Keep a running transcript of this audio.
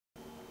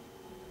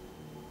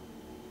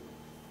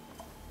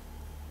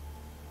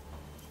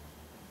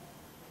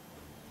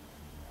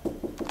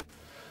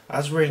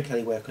As Ray and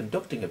Kelly were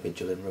conducting a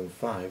vigil in room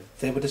 5,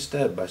 they were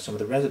disturbed by some of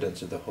the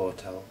residents of the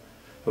hotel,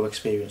 who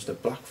experienced a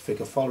black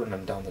figure following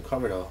them down the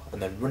corridor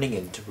and then running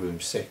into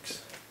room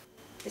 6.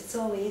 It's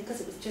so weird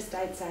because it was just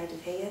outside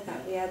of here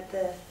that we had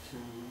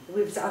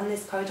we was on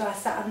this corridor. I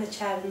sat on the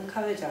chair in the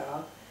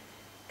corridor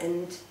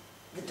and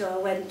the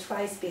door went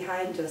twice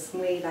behind us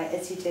and we, like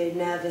as you do,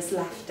 nervous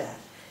laughter.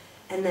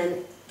 And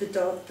then the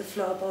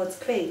floorboards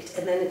creaked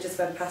and then it just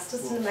went past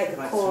us and like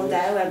the cold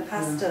air went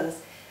past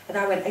us. And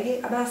I went,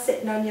 am I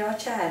sitting on your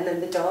chair? And then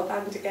the door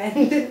banged again,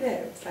 didn't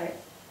it? It was like...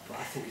 But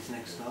I think it's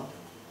next door.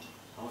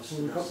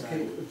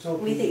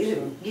 We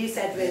think you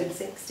said room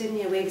 6, didn't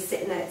you? We were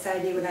sitting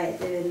outside, you were like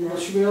doing that. Well,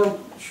 should we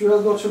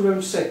all go to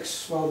room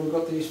 6 while we've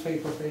got these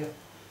people here?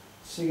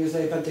 Seeing as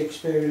they've had the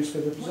experience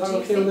with it. Is that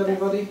okay with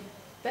everybody?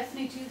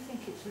 Bethany, do you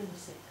think it's room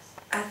 6?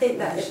 I think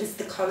that it was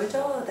the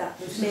corridor that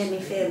made me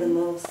feel the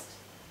most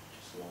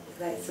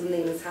like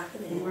something was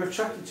happening. We were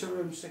attracted to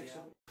room 6.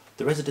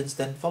 The residents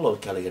then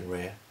followed Kelly and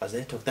Ray as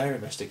they took their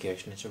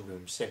investigation into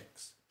room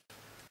 6.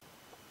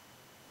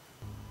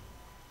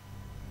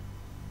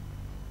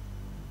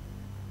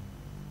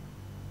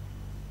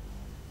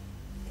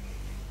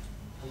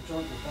 I've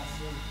joined the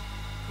bathroom.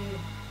 Yeah.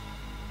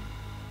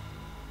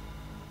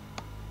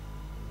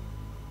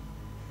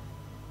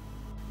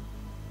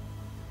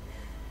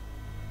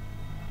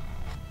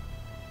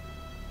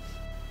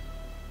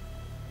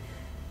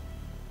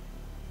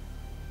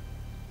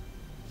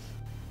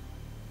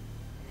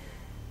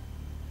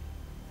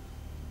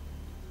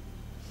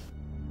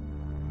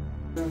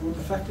 We're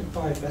affected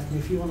by it, Bethany.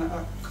 If you want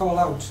to call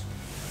out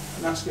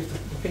and ask if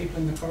the people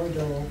in the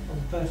corridor or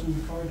the person in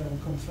the corridor will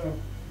come through.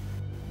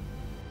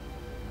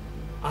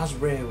 As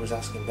Ray was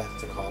asking Beth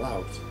to call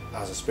out,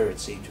 as a spirit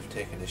seemed to have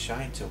taken a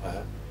shine to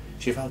her,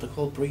 she felt a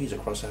cold breeze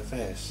across her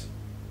face.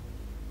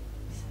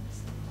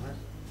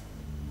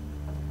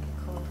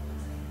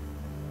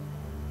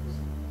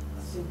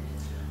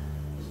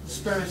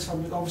 Spirit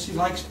obviously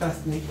likes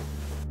Bethany.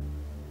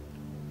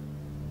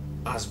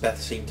 As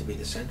Beth seemed to be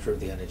the centre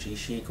of the energy,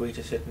 she agreed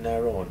to sit in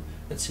her own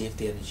and see if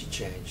the energy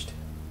changed.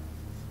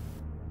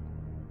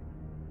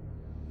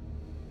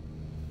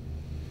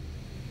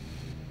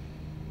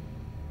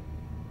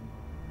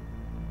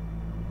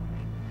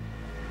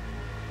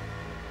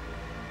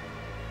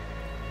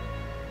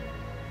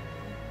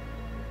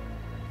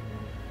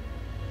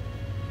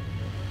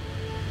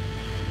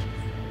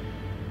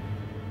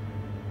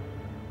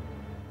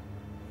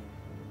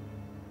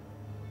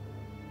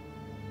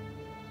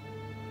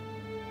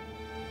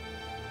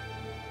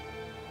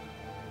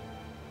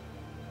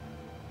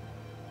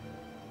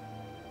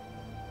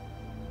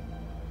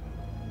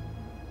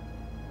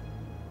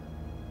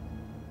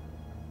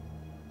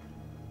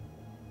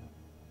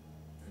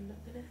 I'm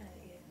not going to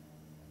hurt you.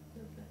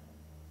 No,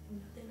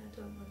 nothing. I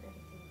don't want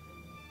anything from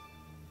you.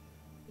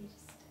 You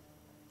just say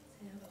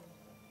hello.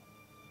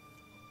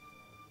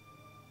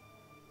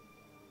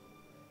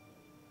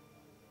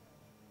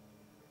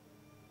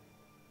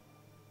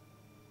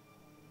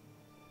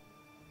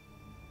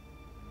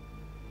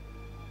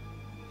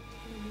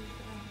 Can you move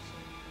the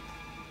lampshade?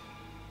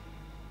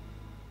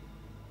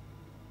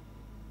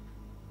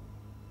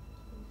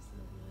 I'm just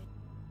lovely.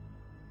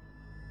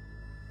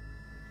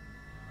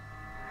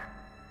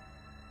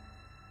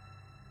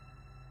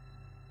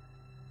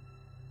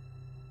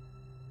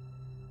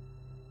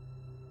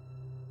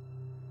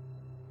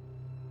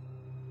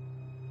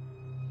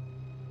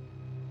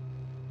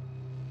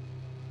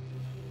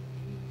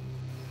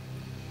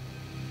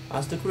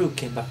 As the group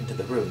came back into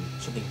the room,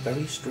 something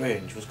very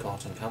strange was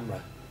caught on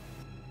camera.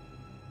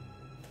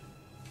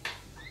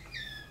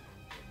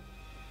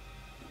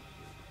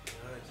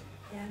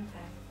 Yeah, I'm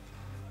fine.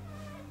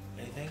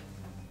 Anything?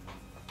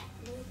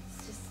 No,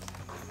 it's just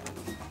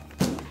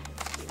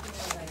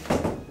like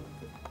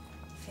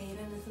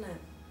feeling, isn't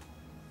it?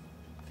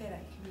 I feel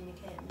like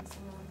communicating with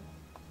someone.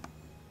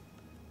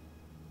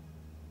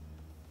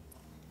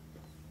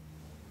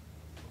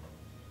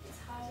 It's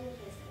hard in a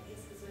place like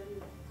this because when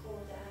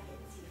cold air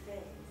hits your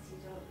face, you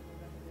don't know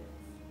whether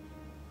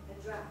it's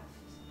a draft.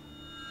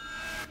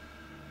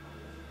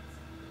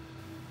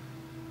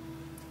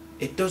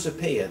 It does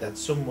appear that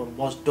someone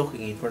was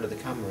ducking in front of the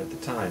camera at the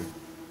time.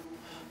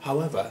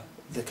 However,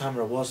 the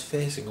camera was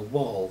facing a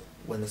wall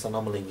when this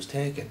anomaly was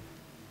taken.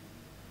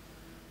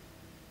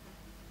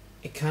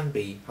 It can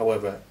be,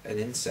 however, an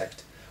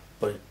insect,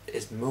 but it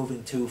is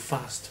moving too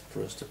fast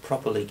for us to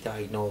properly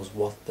diagnose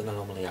what the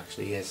anomaly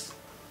actually is.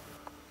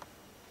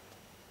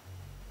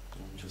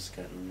 I'm just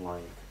getting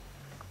like...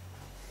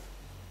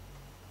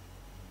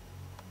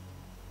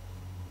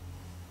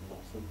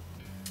 nothing.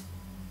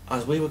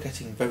 As we were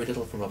getting very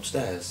little from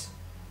upstairs,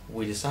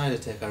 we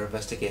decided to take our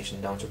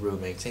investigation down to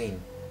room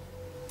 18.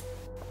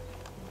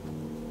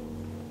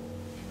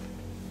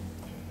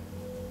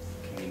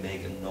 Can you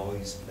make a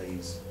noise,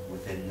 please,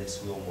 within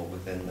this room or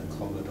within the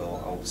corridor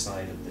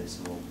outside of this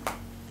room,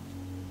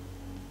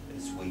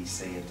 as we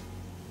see it?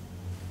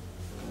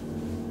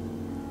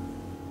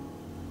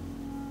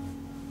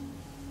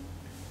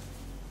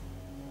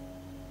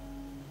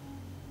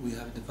 We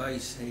have a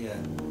device here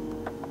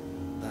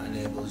that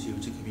enables you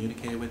to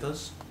communicate with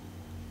us.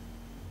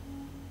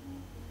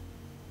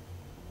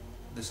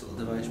 This little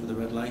device with a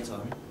red light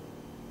on,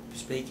 if you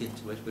speak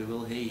into it, we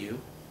will hear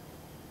you.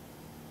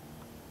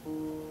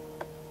 When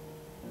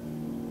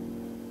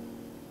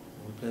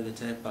we play the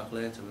tape back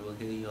later, we will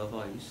hear your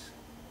voice.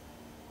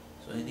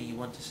 So anything you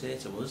want to say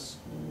to us,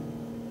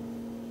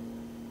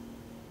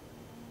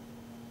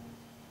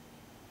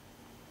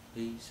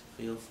 please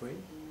feel free.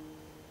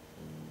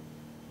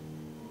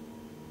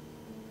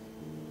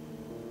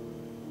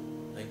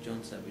 Like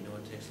John said, we know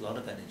it takes a lot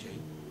of energy.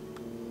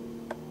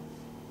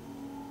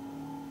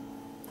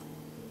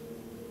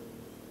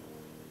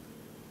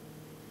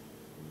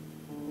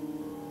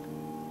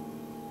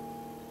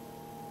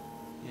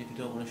 If you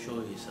don't want to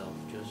show yourself,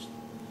 just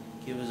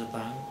give us a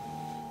bang,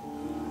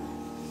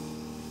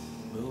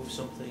 move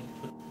something.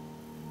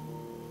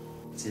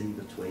 It's in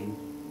between.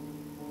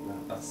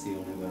 That's the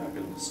only way I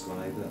can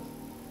describe it.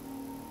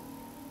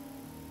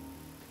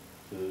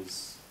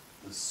 There's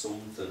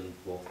something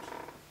what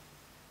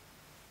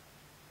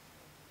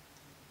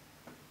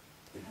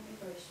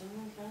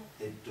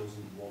it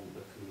doesn't want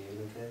to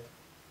communicate.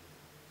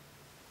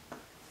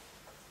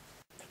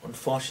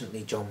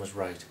 Unfortunately, John was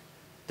right.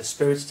 The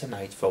spirits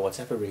tonight, for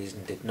whatever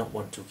reason, did not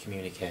want to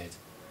communicate.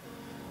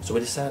 So we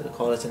decided to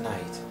call it a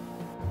night.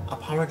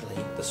 Apparently,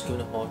 the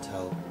Schooner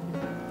Hotel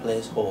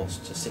plays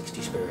host to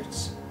 60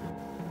 spirits.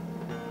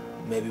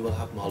 Maybe we'll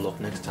have more luck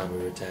next time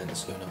we return to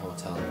Schooner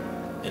Hotel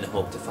in a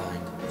hope to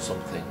find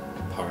something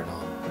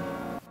paranormal.